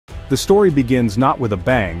The story begins not with a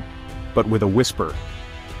bang, but with a whisper.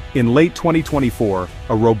 In late 2024,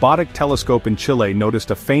 a robotic telescope in Chile noticed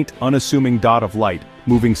a faint, unassuming dot of light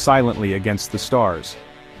moving silently against the stars.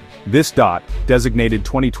 This dot, designated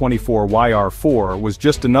 2024 YR4, was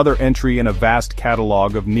just another entry in a vast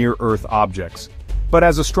catalog of near-Earth objects. But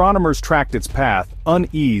as astronomers tracked its path,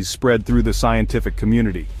 unease spread through the scientific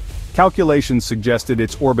community. Calculations suggested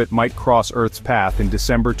its orbit might cross Earth's path in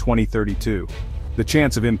December 2032. The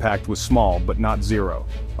chance of impact was small but not zero,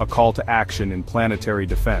 a call to action in planetary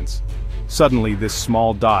defense. Suddenly, this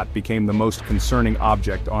small dot became the most concerning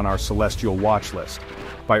object on our celestial watch list.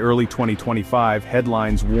 By early 2025,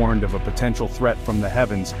 headlines warned of a potential threat from the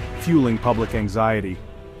heavens, fueling public anxiety.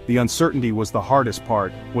 The uncertainty was the hardest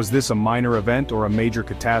part. Was this a minor event or a major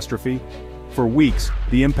catastrophe? For weeks,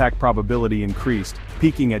 the impact probability increased,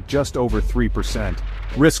 peaking at just over 3%.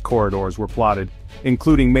 Risk corridors were plotted,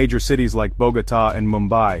 including major cities like Bogota and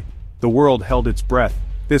Mumbai. The world held its breath.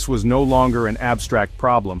 This was no longer an abstract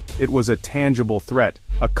problem, it was a tangible threat,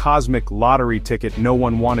 a cosmic lottery ticket no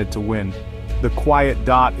one wanted to win. The quiet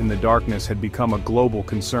dot in the darkness had become a global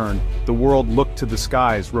concern. The world looked to the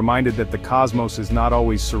skies, reminded that the cosmos is not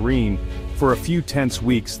always serene. For a few tense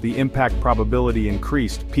weeks, the impact probability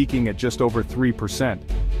increased, peaking at just over 3%.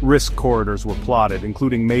 Risk corridors were plotted,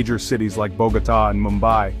 including major cities like Bogota and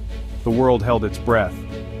Mumbai. The world held its breath.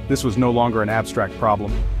 This was no longer an abstract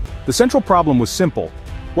problem. The central problem was simple.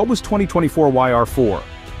 What was 2024 YR4?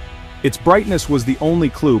 Its brightness was the only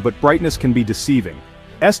clue, but brightness can be deceiving.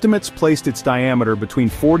 Estimates placed its diameter between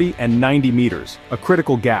 40 and 90 meters, a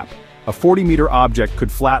critical gap. A 40-meter object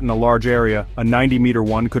could flatten a large area, a 90-meter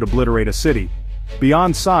one could obliterate a city.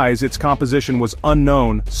 Beyond size, its composition was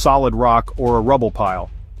unknown, solid rock or a rubble pile.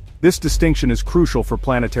 This distinction is crucial for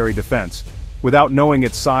planetary defense. Without knowing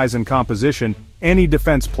its size and composition, any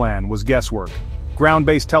defense plan was guesswork.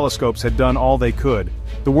 Ground-based telescopes had done all they could.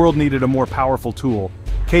 The world needed a more powerful tool,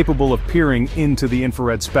 capable of peering into the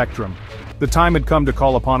infrared spectrum. The time had come to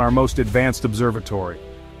call upon our most advanced observatory.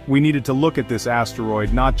 We needed to look at this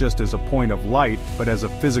asteroid not just as a point of light, but as a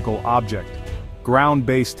physical object.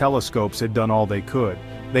 Ground-based telescopes had done all they could.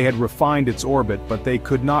 They had refined its orbit, but they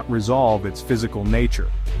could not resolve its physical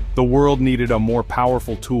nature. The world needed a more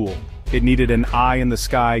powerful tool. It needed an eye in the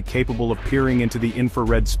sky capable of peering into the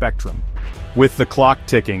infrared spectrum. With the clock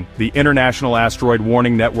ticking, the International Asteroid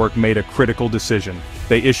Warning Network made a critical decision.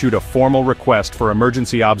 They issued a formal request for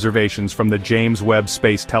emergency observations from the James Webb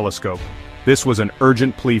Space Telescope. This was an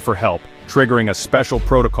urgent plea for help, triggering a special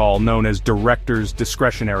protocol known as Director's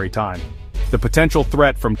Discretionary Time. The potential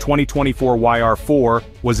threat from 2024 YR4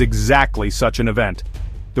 was exactly such an event.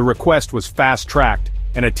 The request was fast-tracked,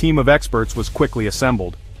 and a team of experts was quickly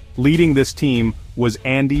assembled. Leading this team was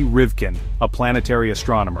Andy Rivkin, a planetary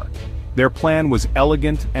astronomer. Their plan was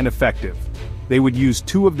elegant and effective. They would use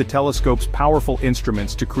two of the telescope's powerful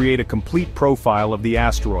instruments to create a complete profile of the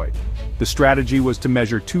asteroid. The strategy was to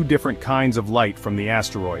measure two different kinds of light from the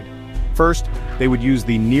asteroid. First, they would use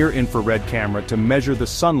the near-infrared camera to measure the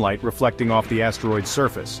sunlight reflecting off the asteroid's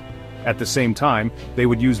surface. At the same time, they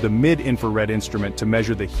would use the mid-infrared instrument to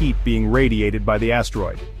measure the heat being radiated by the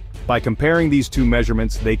asteroid. By comparing these two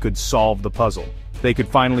measurements, they could solve the puzzle. They could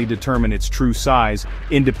finally determine its true size,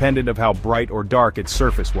 independent of how bright or dark its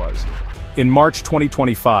surface was. In March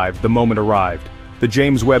 2025, the moment arrived. The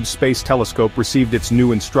James Webb Space Telescope received its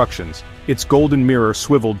new instructions. Its golden mirror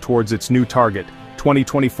swiveled towards its new target,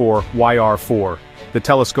 2024 YR4. The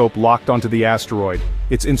telescope locked onto the asteroid,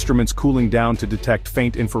 its instruments cooling down to detect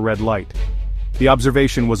faint infrared light. The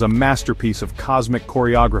observation was a masterpiece of cosmic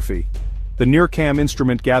choreography. The NIRCam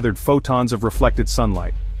instrument gathered photons of reflected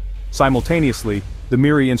sunlight. Simultaneously, the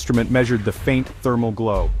MIRI instrument measured the faint thermal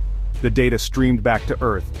glow. The data streamed back to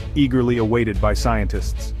Earth, eagerly awaited by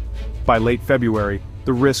scientists. By late February,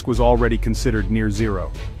 the risk was already considered near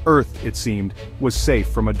zero. Earth, it seemed, was safe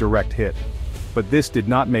from a direct hit. But this did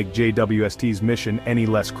not make JWST's mission any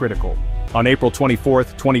less critical. On April 24,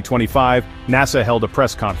 2025, NASA held a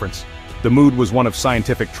press conference. The mood was one of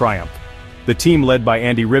scientific triumph. The team led by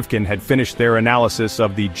Andy Rivkin had finished their analysis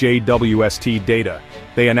of the JWST data.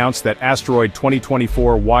 They announced that asteroid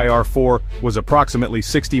 2024 YR4 was approximately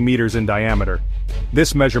 60 meters in diameter.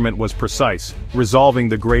 This measurement was precise, resolving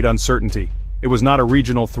the great uncertainty. It was not a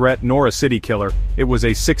regional threat nor a city killer. It was a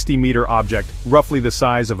 60-meter object, roughly the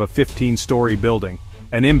size of a 15-story building.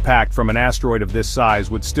 An impact from an asteroid of this size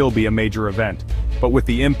would still be a major event. But with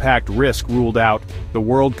the impact risk ruled out, the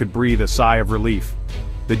world could breathe a sigh of relief.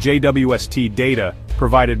 The JWST data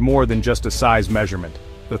provided more than just a size measurement.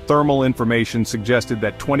 The thermal information suggested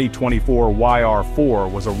that 2024 YR4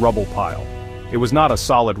 was a rubble pile. It was not a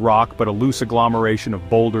solid rock but a loose agglomeration of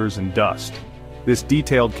boulders and dust. This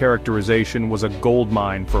detailed characterization was a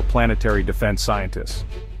goldmine for planetary defense scientists.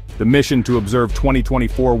 The mission to observe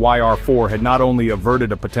 2024 YR4 had not only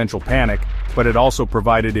averted a potential panic, but it also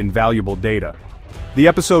provided invaluable data. The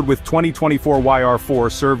episode with 2024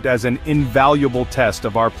 YR4 served as an invaluable test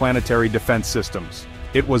of our planetary defense systems.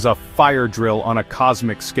 It was a fire drill on a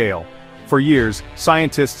cosmic scale. For years,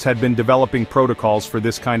 scientists had been developing protocols for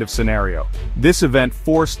this kind of scenario. This event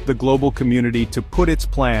forced the global community to put its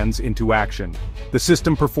plans into action. The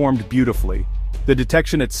system performed beautifully. The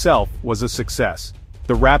detection itself was a success.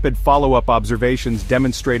 The rapid follow-up observations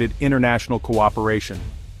demonstrated international cooperation.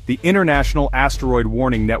 The International Asteroid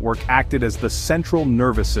Warning Network acted as the central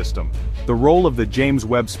nervous system. The role of the James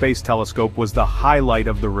Webb Space Telescope was the highlight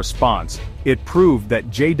of the response. It proved that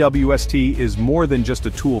JWST is more than just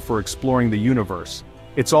a tool for exploring the universe.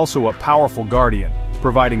 It's also a powerful guardian,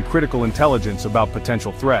 providing critical intelligence about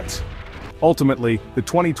potential threats. Ultimately, the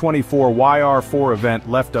 2024 YR4 event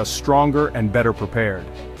left us stronger and better prepared.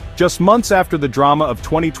 Just months after the drama of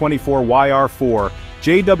 2024 YR4,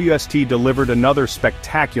 JWST delivered another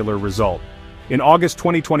spectacular result. In August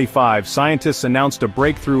 2025, scientists announced a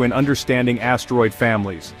breakthrough in understanding asteroid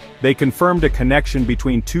families. They confirmed a connection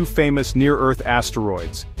between two famous near-Earth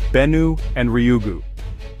asteroids, Bennu and Ryugu.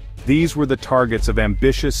 These were the targets of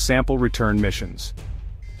ambitious sample return missions.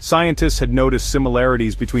 Scientists had noticed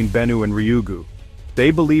similarities between Bennu and Ryugu. They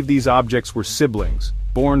believed these objects were siblings,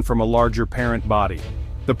 born from a larger parent body.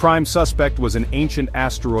 The prime suspect was an ancient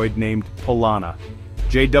asteroid named Polana.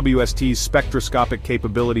 JWST's spectroscopic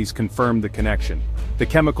capabilities confirmed the connection. The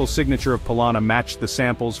chemical signature of Polana matched the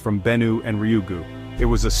samples from Bennu and Ryugu. It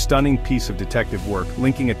was a stunning piece of detective work,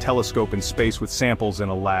 linking a telescope in space with samples in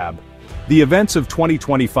a lab. The events of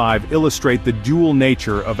 2025 illustrate the dual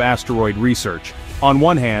nature of asteroid research. On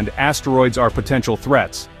one hand, asteroids are potential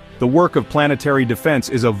threats. The work of planetary defense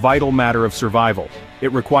is a vital matter of survival.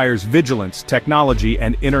 It requires vigilance, technology,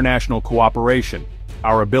 and international cooperation.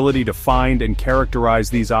 Our ability to find and characterize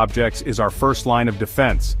these objects is our first line of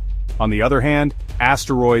defense. On the other hand,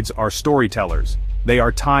 asteroids are storytellers. They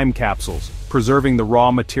are time capsules, preserving the raw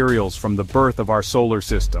materials from the birth of our solar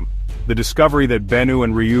system. The discovery that Bennu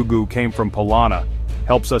and Ryugu came from Polana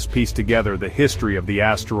helps us piece together the history of the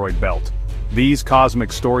asteroid belt. These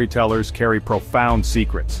cosmic storytellers carry profound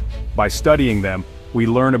secrets. By studying them, we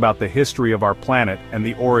learn about the history of our planet and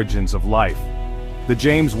the origins of life. The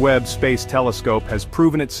James Webb Space Telescope has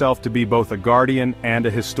proven itself to be both a guardian and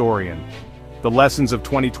a historian. The lessons of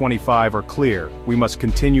 2025 are clear. We must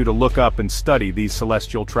continue to look up and study these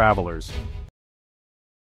celestial travelers.